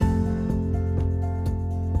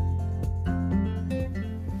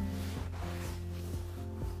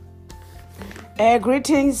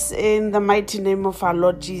Greetings in the mighty name of our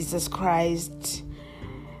Lord Jesus Christ.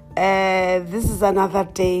 This is another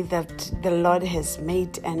day that the Lord has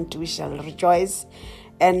made, and we shall rejoice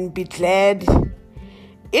and be glad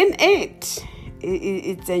in it.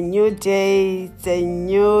 It's a new day. It's a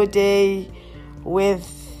new day with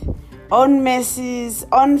on mercies,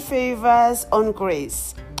 on favors, on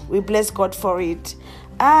grace. We bless God for it.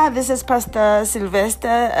 This is Pastor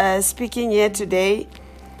Sylvester speaking here today.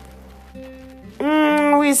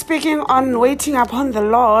 We're speaking on waiting upon the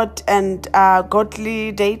Lord and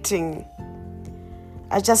godly dating.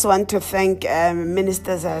 I just want to thank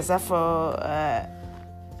Minister Zaza for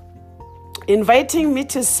inviting me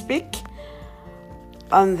to speak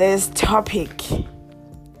on this topic.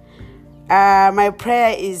 My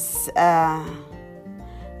prayer is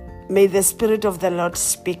may the Spirit of the Lord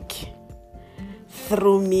speak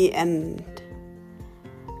through me and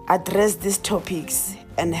address these topics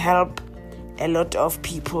and help a lot of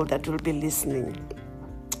people that will be listening.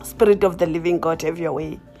 Spirit of the living God, have your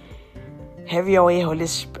way. Have your way, Holy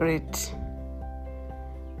Spirit.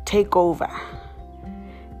 Take over.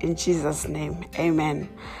 In Jesus' name, amen.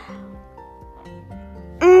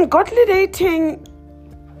 Godly dating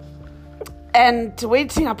and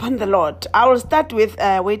waiting upon the Lord. I will start with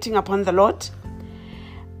waiting upon the Lord.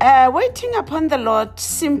 Waiting upon the Lord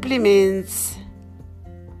simply means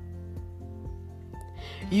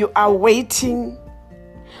you are waiting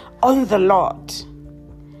on the Lord.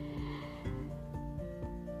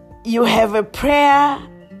 You have a prayer,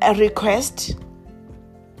 a request.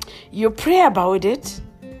 You pray about it.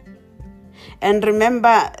 And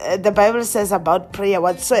remember, the Bible says about prayer,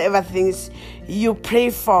 whatsoever things you pray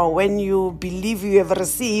for, when you believe you have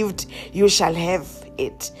received, you shall have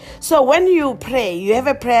it. So when you pray, you have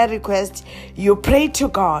a prayer request, you pray to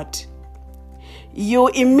God. You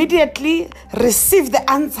immediately receive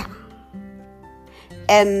the answer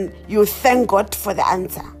and you thank God for the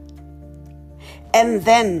answer. And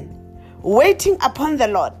then waiting upon the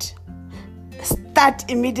Lord start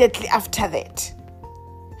immediately after that.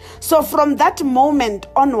 So from that moment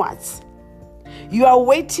onwards, you are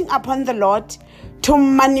waiting upon the Lord to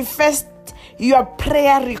manifest your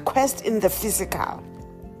prayer request in the physical.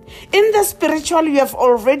 In the spiritual, you have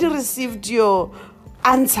already received your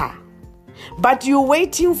answer, but you're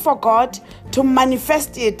waiting for God to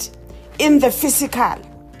manifest it in the physical.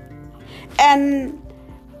 And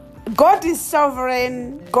God is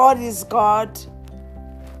sovereign. God is God.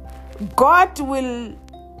 God will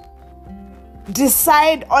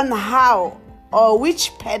decide on how or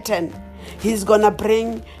which pattern He's going to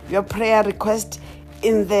bring your prayer request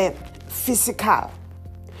in the physical.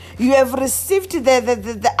 You have received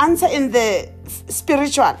the answer in the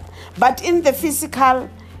spiritual, but in the physical,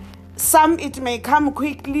 some it may come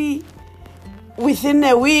quickly, within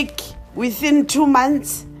a week, within 2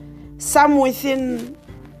 months, some within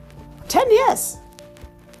 10 years.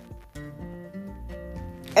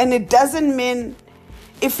 And it doesn't mean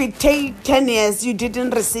if it takes 10 years, you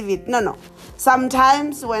didn't receive it. No.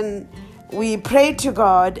 Sometimes when we pray to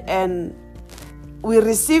God and we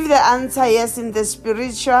receive the answer, yes, in the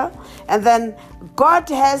spiritual, and then God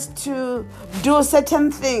has to do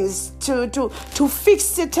certain things to fix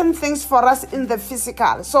certain things for us in the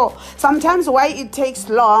physical. So sometimes why it takes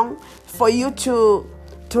long for you to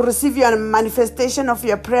receive your manifestation of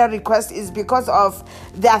your prayer request is because of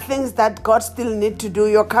there are things that God still need to do,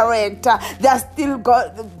 your character. There are still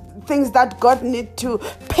things that God need to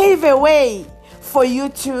pave a way for you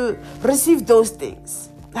to receive those things.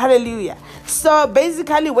 Hallelujah. So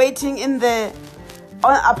basically waiting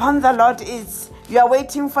upon the Lord is you are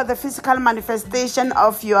waiting for the physical manifestation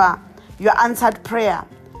of your answered prayer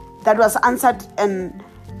that was answered and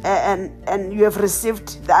you have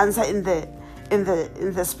received the answer in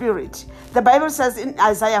the spirit. The Bible says in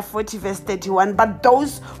Isaiah 40 verse 31, but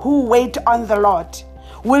those who wait on the Lord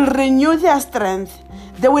will renew their strength.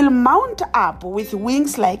 They will mount up with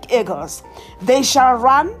wings like eagles. They shall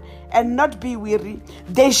run and not be weary.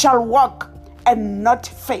 They shall walk and not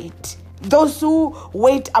faint. Those who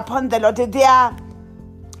wait upon the Lord, they are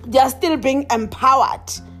still being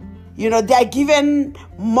empowered. They are given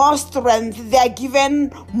more strength. They are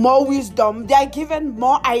given more wisdom. They are given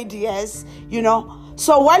more ideas,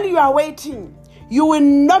 So while you are waiting, you will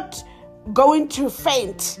not going to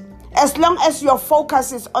faint as long as your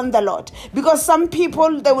focus is on the Lord. Because some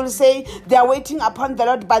people, they will say they are waiting upon the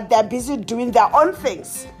Lord, but they are busy doing their own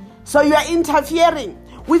things. So you are interfering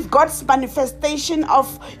with God's manifestation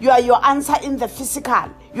of your answer in the physical.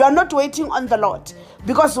 You are not waiting on the Lord.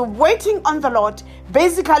 Because waiting on the Lord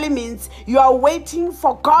basically means you are waiting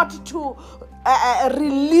for God to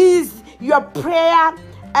release your prayer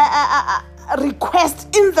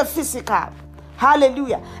request in the physical.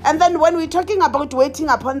 Hallelujah. And then when we're talking about waiting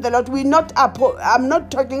upon the Lord, I'm not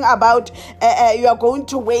talking about you are going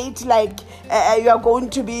to wait like you are going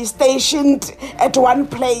to be stationed at one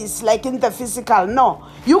place like in the physical. No.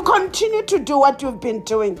 You continue to do what you've been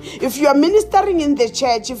doing. If you are ministering in the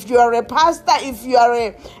church, if you are a pastor, if you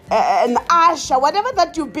are an usher, whatever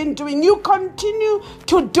that you've been doing, you continue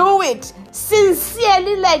to do it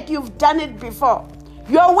sincerely like you've done it before.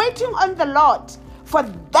 You are waiting on the Lord for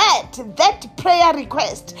that prayer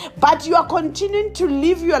request, but you are continuing to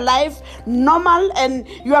live your life normal and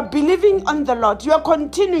you are believing on the Lord. You are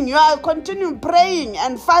continuing praying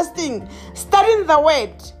and fasting, studying the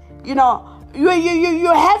word. You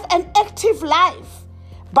have an active life,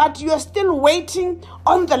 but you are still waiting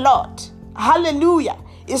on the Lord. Hallelujah.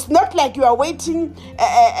 It's not like you are waiting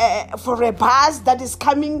for a bus that is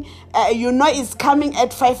coming, it's coming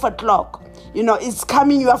at 5 o'clock. It's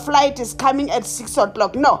coming, your flight is coming at 6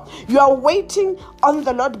 o'clock. No, you are waiting on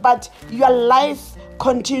the Lord, but your life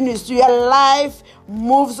continues. Your life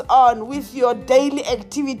moves on with your daily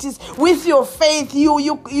activities, with your faith.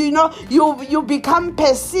 You become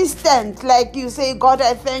persistent. Like you say, God,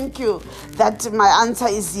 I thank you that my answer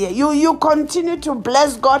is here. You continue to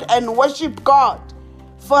bless God and worship God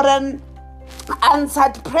for an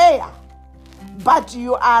answered prayer, but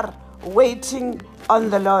you are waiting on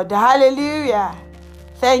the Lord. Hallelujah.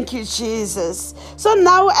 Thank you, Jesus. So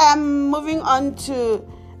now I'm moving on to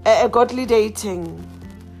a godly dating.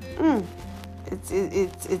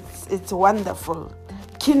 It's wonderful.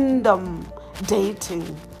 Kingdom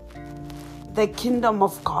dating. The kingdom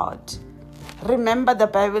of God. Remember, the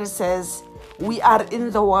Bible says we are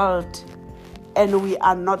in the world and we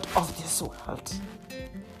are not of this world.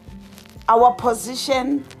 Our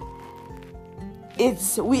position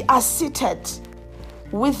is we are seated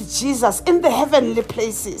with Jesus in the heavenly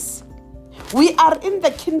places. We are in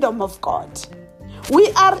the kingdom of God.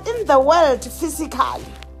 We are in the world physically,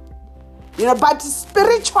 but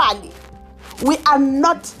spiritually, we are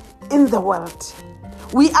not in the world.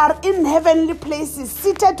 We are in heavenly places,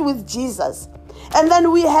 seated with Jesus. And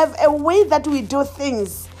then we have a way that we do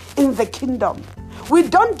things in the kingdom. We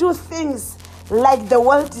don't do things like the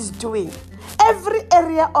world is doing. Every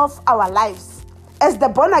area of our lives, as the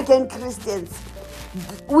born-again Christians,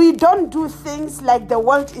 we don't do things like the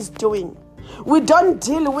world is doing. We don't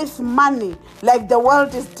deal with money like the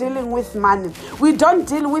world is dealing with money. We don't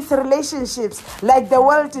deal with relationships like the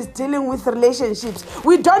world is dealing with relationships.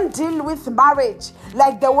 We don't deal with marriage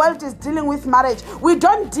like the world is dealing with marriage. We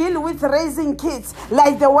don't deal with raising kids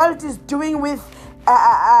like the world is doing with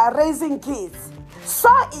raising kids. So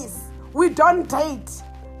we don't date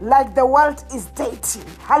like the world is dating.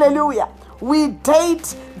 Hallelujah. We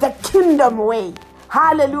date the kingdom way.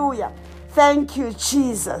 Hallelujah. Thank you,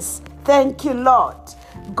 Jesus. Thank you, Lord.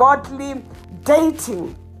 Godly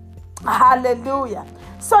dating. Hallelujah.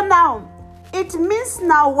 So now, it means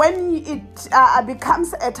now when it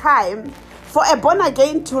becomes a time for a born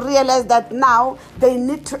again to realize that now they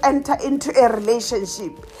need to enter into a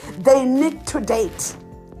relationship. They need to date.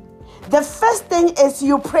 The first thing is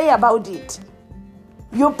you pray about it.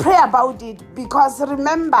 You pray about it because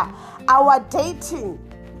remember, our dating,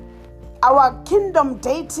 our kingdom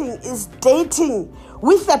dating is dating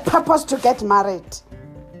with a purpose to get married.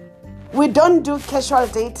 We don't do casual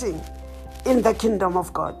dating in the kingdom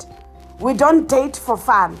of God. We don't date for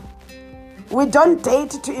fun. We don't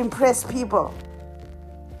date to impress people.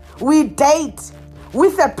 We date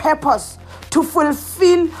with a purpose to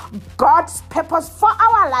fulfill God's purpose for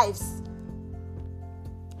our lives.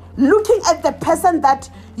 Looking at the person that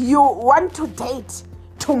you want to date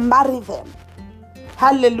to marry them.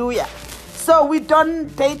 Hallelujah. So we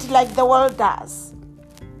don't date like the world does.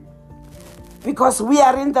 Because we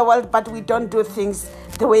are in the world, but we don't do things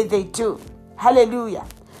the way they do. Hallelujah.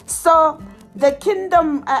 So the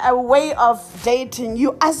kingdom way of dating,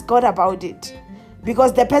 you ask God about it.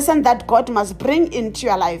 Because the person that God must bring into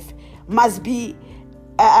your life must be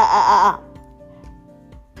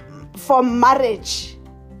for marriage.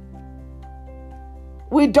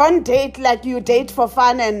 We don't date like you date for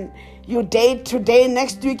fun and you date today,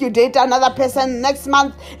 next week you date another person, next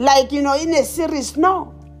month, like, in a series.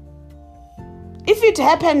 No. If it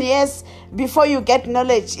happened years before you get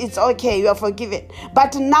knowledge, it's okay, you are forgiven.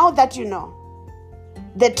 But now that you know,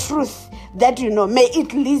 the truth that you know, may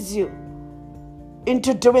it lead you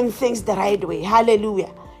into doing things the right way.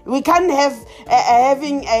 Hallelujah. We can't have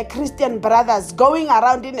having Christian brothers going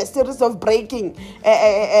around in a series of breaking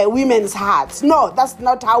women's hearts. No, that's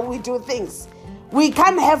not how we do things. We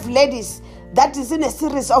can't have ladies that is in a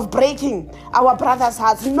series of breaking our brothers'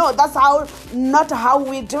 hearts. No, that's not how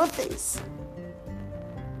we do things.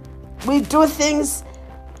 We do things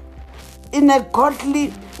in a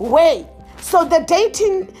godly way. So the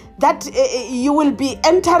dating that you will be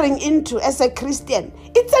entering into as a Christian,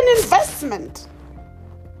 it's an investment.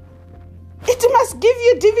 It must give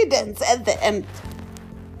you dividends at the end.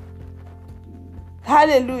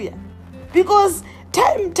 Hallelujah. Because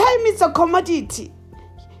time is a commodity.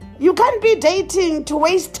 You can't be dating to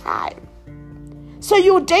waste time. So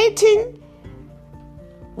you're dating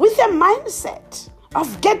with a mindset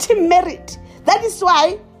of getting married. That is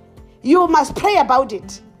why you must pray about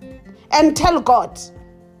it and tell God,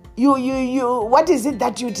 you what is it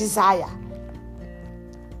that you desire?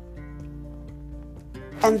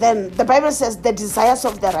 And then the Bible says the desires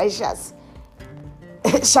of the righteous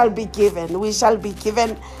shall be given. We shall be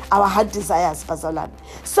given our heart desires, Bazolan.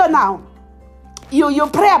 So now, you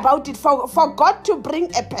pray about it for God to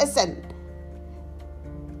bring a person.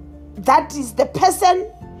 That is the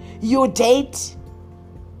person you date.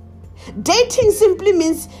 Dating simply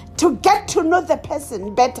means to get to know the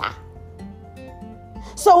person better.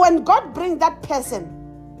 So when God brings that person,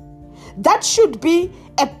 that should be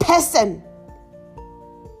a person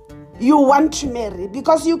you want to marry,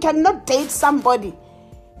 because you cannot date somebody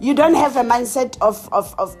you don't have a mindset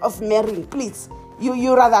of marrying. Please,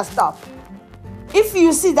 you rather stop. If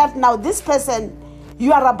you see that now this person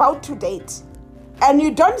you are about to date and you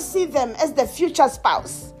don't see them as the future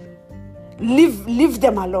spouse, leave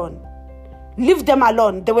them alone. Leave them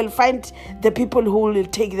alone. They will find the people who will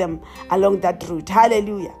take them along that route.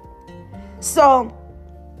 Hallelujah. So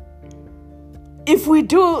if we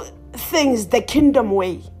do things the kingdom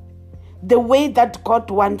way, the way that God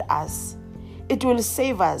wants us, it will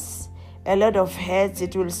save us a lot of hurts.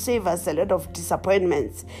 It will save us a lot of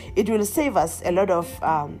disappointments. It will save us a lot of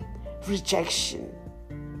rejection.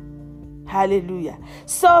 Hallelujah.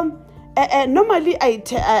 So normally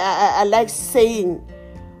I like saying,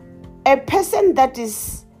 a person that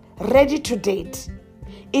is ready to date,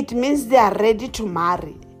 it means they are ready to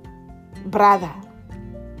marry. Brother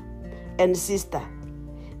and sister,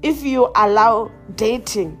 if you allow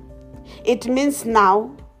dating, it means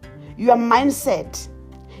now your mindset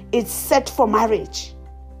is set for marriage.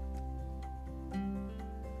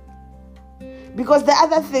 Because the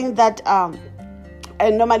other thing that I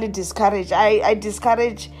normally discourage, I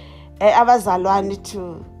discourage abazalwane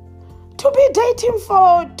to be dating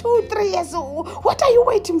for 2-3 years. What are you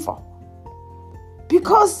waiting for?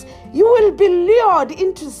 Because you will be lured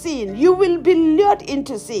into sin. You will be lured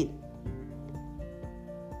into sin.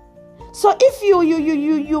 So if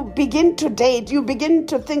you begin to date, you begin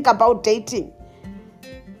to think about dating.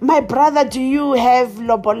 My brother, do you have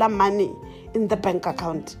lobola money in the bank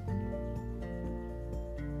account?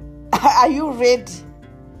 Are you ready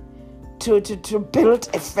to build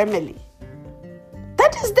a family?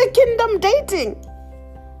 That is the kingdom dating.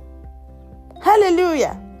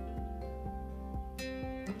 Hallelujah.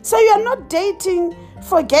 So you are not dating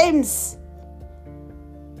for games.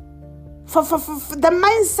 For the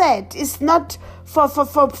mindset is not for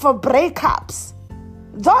breakups.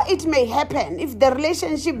 Though it may happen if the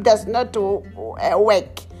relationship does not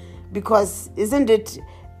work. Because isn't it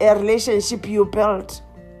a relationship you build?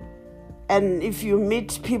 And if you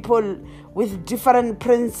meet people with different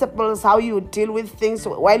principles, how you deal with things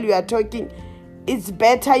while you are talking, it's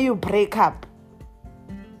better you break up.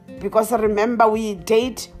 Because remember, we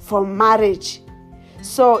date for marriage.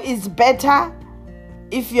 So it's better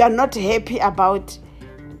if you are not happy about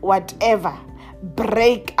whatever,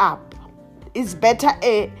 break up. It's better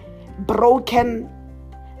a broken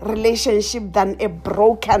relationship than a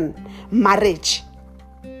broken marriage.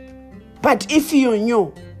 But if you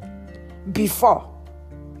knew before,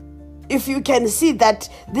 if you can see that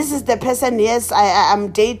this is the person, yes, I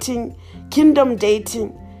am dating, kingdom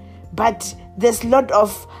dating, but there's a lot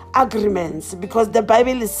of agreements, because the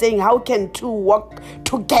Bible is saying, how can two walk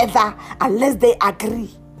together unless they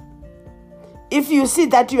agree? If you see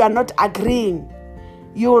that you are not agreeing,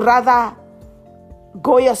 you rather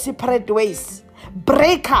go your separate ways,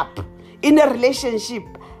 break up in a relationship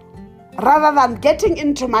rather than getting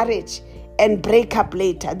into marriage and break up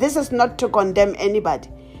later. This is not to condemn anybody.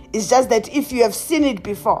 It's just that if you have seen it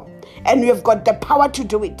before and you have got the power to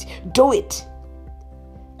do it, do it.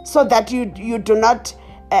 So that you do not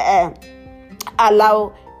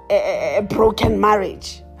allow a broken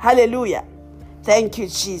marriage. Hallelujah. Thank you,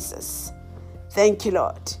 Jesus. Thank you,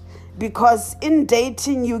 Lord. Because in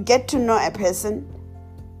dating, you get to know a person.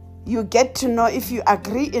 You get to know if you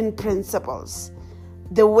agree in principles,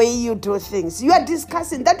 the way you do things. You are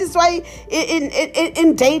discussing. That is why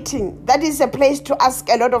in dating, that is a place to ask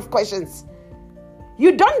a lot of questions.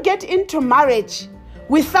 You don't get into marriage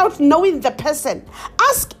without knowing the person.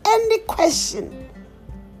 Ask any question.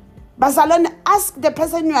 Bazalwane, ask the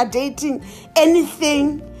person you are dating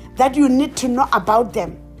anything that you need to know about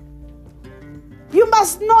them. You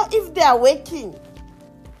must know if they are working.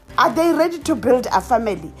 Are they ready to build a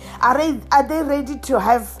family? Are they ready to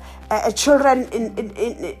have children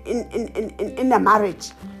in a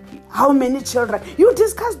marriage? How many children? You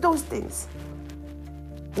discuss those things.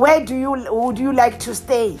 Would you like to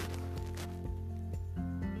stay?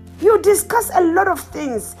 You discuss a lot of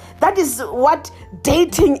things. That is what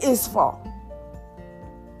dating is for.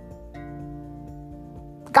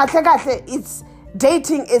 It's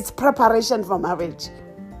dating, it's preparation for marriage.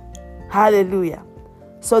 Hallelujah.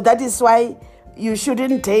 So that is why you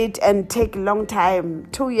shouldn't date and take a long time.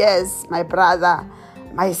 2 years, my brother,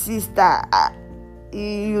 my sister.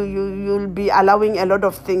 You'll be allowing a lot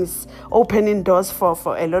of things, opening doors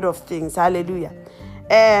for a lot of things. Hallelujah.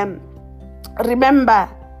 Remember,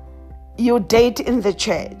 you date in the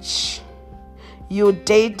church. You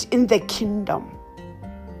date in the kingdom.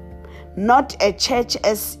 Not a church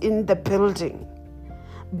as in the building,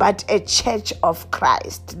 but a church of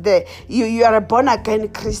Christ. You are a born-again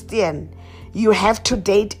Christian. You have to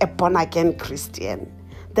date a born-again Christian.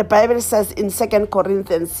 The Bible says in 2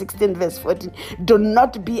 Corinthians 16 verse 14, do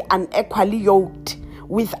not be unequally yoked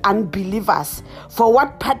with unbelievers. For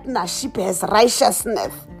what partnership has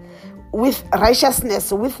righteousness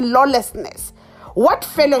with lawlessness? What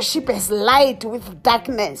fellowship has light with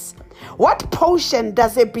darkness? What portion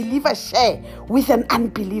does a believer share with an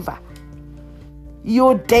unbeliever?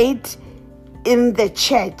 You date in the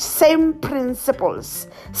church, same principles,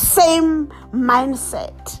 same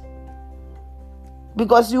mindset.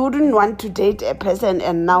 Because you wouldn't want to date a person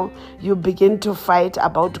and now you begin to fight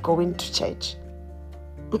about going to church.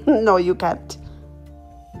 No, you can't.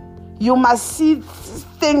 You must see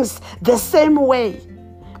things the same way.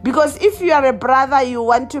 Because if you are a brother, you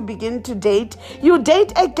want to begin to date, you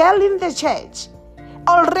date a girl in the church.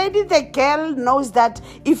 Already the girl knows that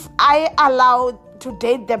if I allow to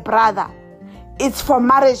date the brother, it's for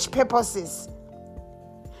marriage purposes.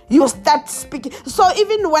 You start speaking. So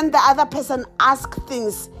even when the other person asks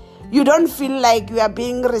things, you don't feel like you are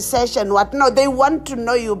being researched and what. No, they want to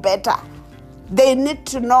know you better. They need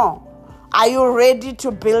to know. Are you ready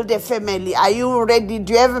to build a family? Are you ready?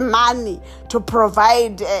 Do you have money to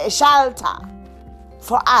provide a shelter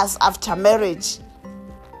for us after marriage?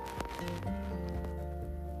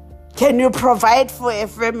 Can you provide for a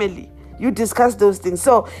family? You discuss those things.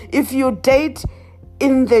 So if you date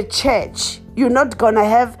in the church, you're not going to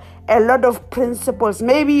have a lot of principles.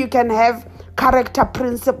 Maybe you can have character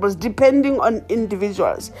principles depending on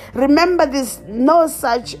individuals. Remember, there's no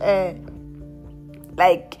such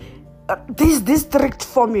this strict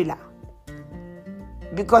formula,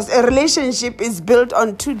 because a relationship is built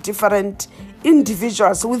on two different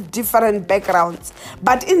individuals with different backgrounds.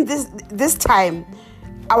 But in this time,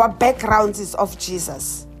 our background is of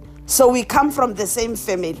Jesus. So we come from the same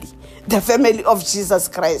family, the family of Jesus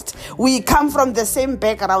Christ. We come from the same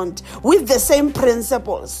background with the same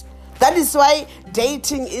principles. That is why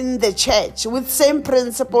dating in the church with same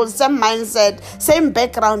principles, same mindset, same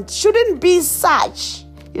background shouldn't be such,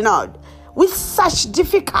 with such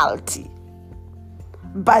difficulty.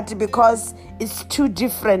 But because it's two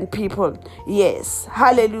different people, yes,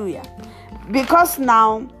 hallelujah. Because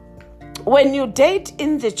now, when you date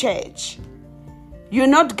in the church, you're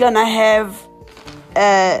not gonna have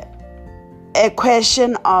a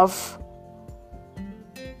question of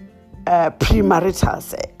premarital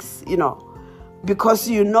sex, because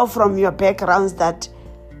you know from your backgrounds that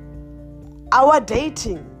our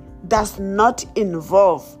dating does not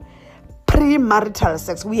involve premarital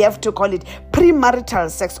sex. We have to call it premarital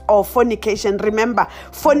sex or fornication. Remember,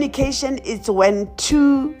 fornication is when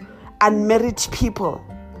two unmarried people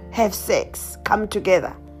have sex, come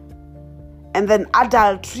together. And then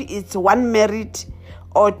adultery is one married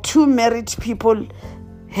or two married people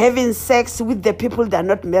having sex with the people they're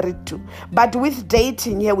not married to. But with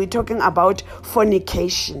dating here, we're talking about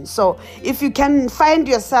fornication. So if you can find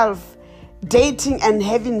yourself dating and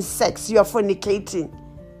having sex, you're fornicating.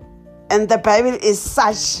 And the Bible is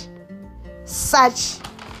such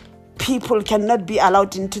people cannot be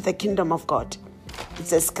allowed into the kingdom of God.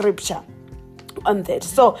 It's a scripture on that.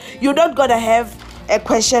 So you're not going to have a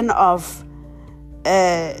question of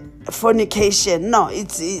fornication. No,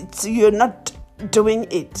 it's you're not doing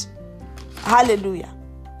it. Hallelujah.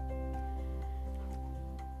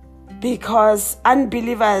 Because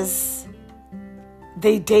unbelievers,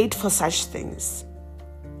 they date for such things,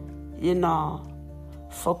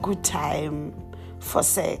 for good time, for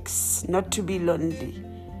sex, not to be lonely,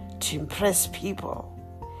 to impress people.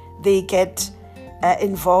 they get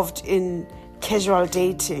involved in casual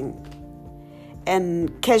dating.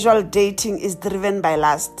 And casual dating is driven by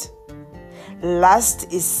lust.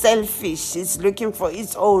 Lust is selfish. It's looking for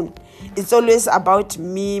its own. It's always about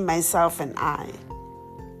me, myself, and I.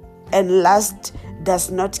 And lust does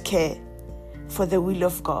not care for the will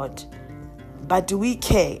of God. But we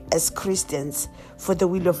care as Christians for the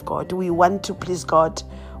will of God. We want to please God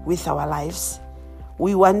with our lives.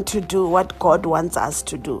 We want to do what God wants us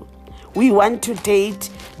to do. We want to date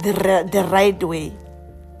the right way.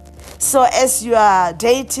 So as you are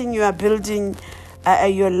dating, you are building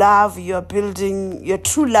your love, you are building your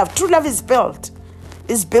true love. True love is built.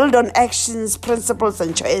 It's built on actions, principles,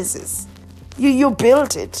 and choices. You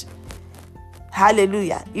build it.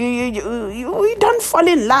 Hallelujah. You don't fall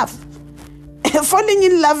in love. Falling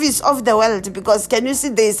in love is of the world, because can you see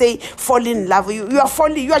they say fall in love? You are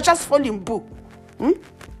falling. You are just falling. Boo.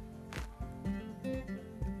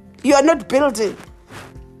 You are not building.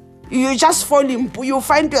 You just falling. You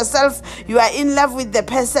find yourself, you are in love with the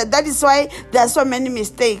person. That is why there are so many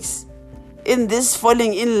mistakes in this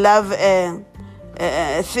falling in love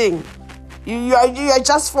thing. You are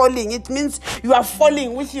just falling. It means you are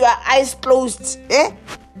falling with your eyes closed.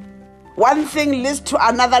 One thing leads to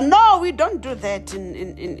another. No, we don't do that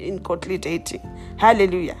in godly dating.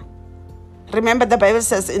 Hallelujah. Remember, the Bible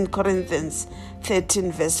says in Corinthians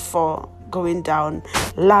 13 verse 4, going down,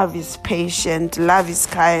 love is patient, love is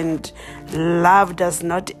kind, love does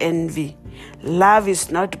not envy, love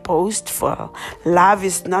is not boastful, love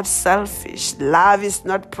is not selfish, love is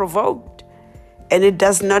not provoked, and it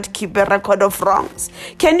does not keep a record of wrongs.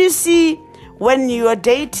 Can you see when you are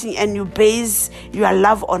dating and you base your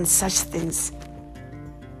love on such things?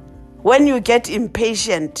 When you get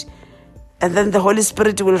impatient, and then the Holy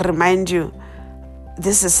Spirit will remind you,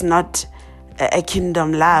 this is not a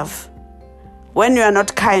kingdom love. When you are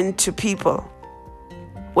not kind to people,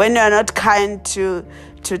 when you are not kind to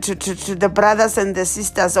the brothers and the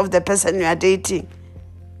sisters of the person you are dating,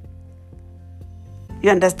 you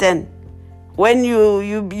understand? When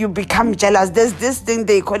you become jealous, there's this thing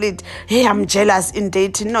they call it, hey, I'm jealous in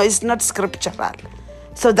dating. No, it's not scriptural.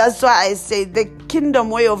 So that's why I say the kingdom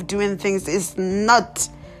way of doing things is not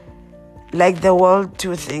like the world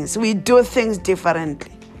do things. We do things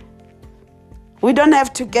differently. We don't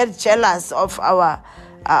have to get jealous of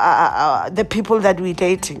the people that we're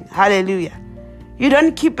dating. Hallelujah. You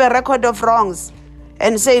don't keep a record of wrongs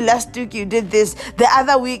and say, last week you did this, the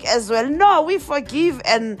other week as well. No, we forgive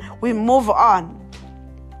and we move on.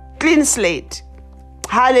 Clean slate.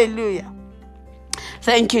 Hallelujah.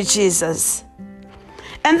 Thank you, Jesus.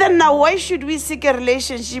 And then now, why should we seek a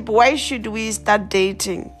relationship? Why should we start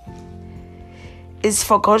dating? It's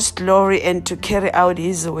for God's glory and to carry out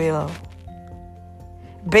His will.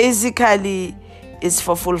 Basically, it's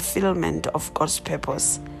for fulfillment of God's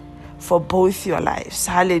purpose for both your lives.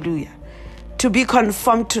 Hallelujah. To be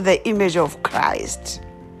conformed to the image of Christ.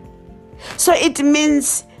 So it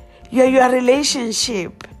means your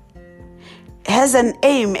relationship has an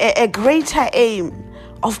aim, a greater aim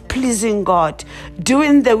of pleasing God,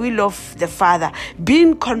 doing the will of the Father,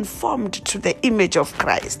 being conformed to the image of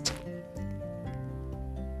Christ.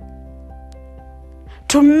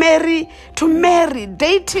 To marry,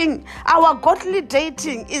 dating, our godly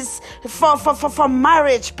dating is for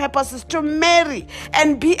marriage purposes, to marry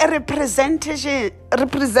and be a representation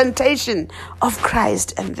of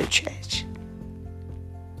Christ and the church.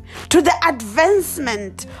 To the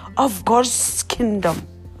advancement of God's kingdom.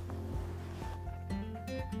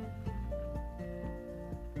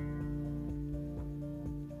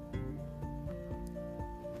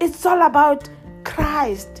 It's all about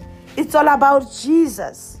Christ. It's all about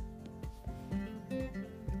Jesus.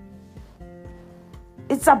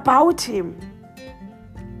 It's about Him.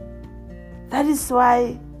 That is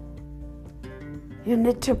why you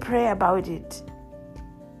need to pray about it.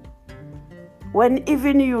 When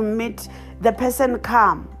even you meet the person,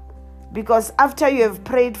 calm. Because after you have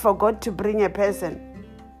prayed for God to bring a person,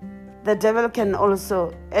 the devil can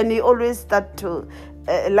also, and he always start to,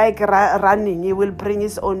 running, he will bring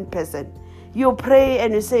his own person. You pray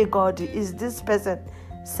and you say, God, is this person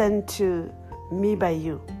sent to me by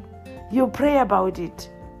you? You pray about it.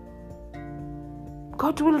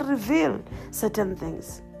 God will reveal certain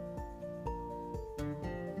things.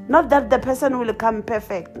 Not that the person will come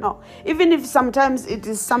perfect. No. Even if sometimes it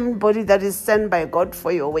is somebody that is sent by God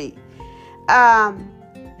for your way.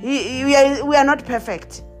 We are not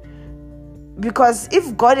perfect. Because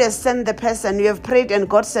if God has sent the person, you have prayed and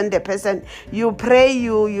God sent the person, you pray,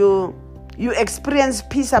 you experience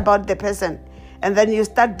peace about the person, and then you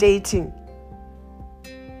start dating.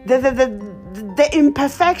 the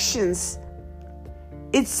imperfections,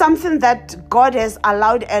 it's something that God has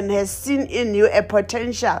allowed and has seen in you a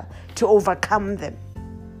potential to overcome them.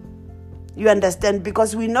 You understand?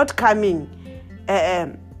 Because we're not coming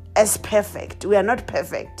as perfect. We are not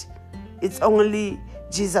perfect. It's only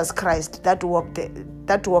Jesus Christ that walked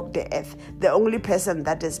the earth, the only person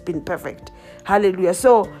that has been perfect. Hallelujah.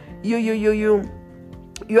 So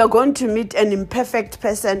you are going to meet an imperfect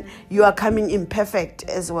person. You are coming imperfect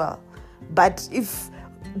as well. But if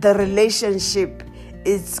the relationship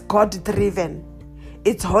is God-driven,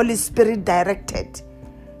 it's Holy Spirit directed,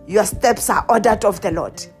 your steps are ordered of the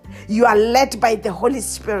Lord, you are led by the Holy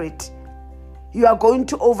Spirit, you are going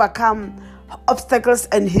to overcome obstacles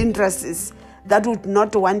and hindrances that would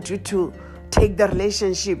not want you to take the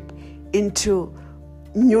relationship into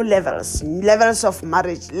new levels of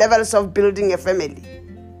marriage, levels of building a family.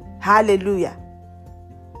 Hallelujah.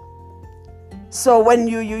 So when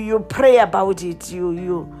you pray about it,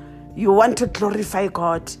 you want to glorify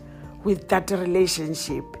God with that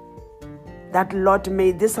relationship. That, Lord,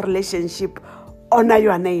 may this relationship honor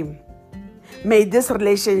your name. May this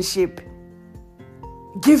relationship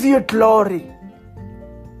give you glory.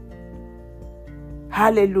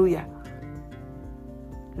 Hallelujah.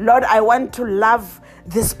 Lord, I want to love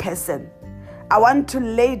this person. I want to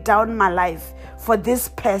lay down my life for this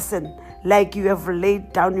person like you have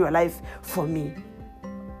laid down your life for me.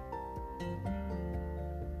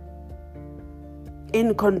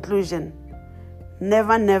 In conclusion,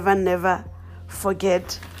 never, never, never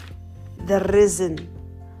forget the reason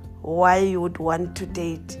why you would want to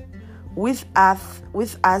date. With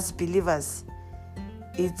us believers,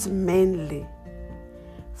 it's mainly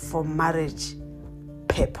for marriage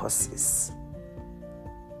purposes.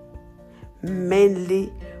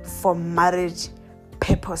 Mainly for marriage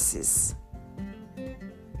purposes.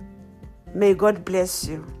 May God bless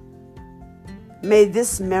you. May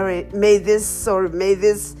this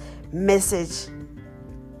message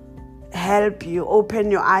help you open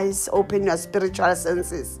your eyes, open your spiritual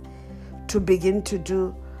senses to begin to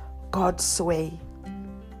do God's way,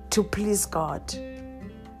 to please God.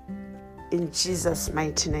 In Jesus'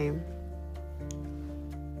 mighty name.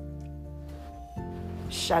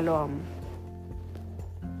 Shalom.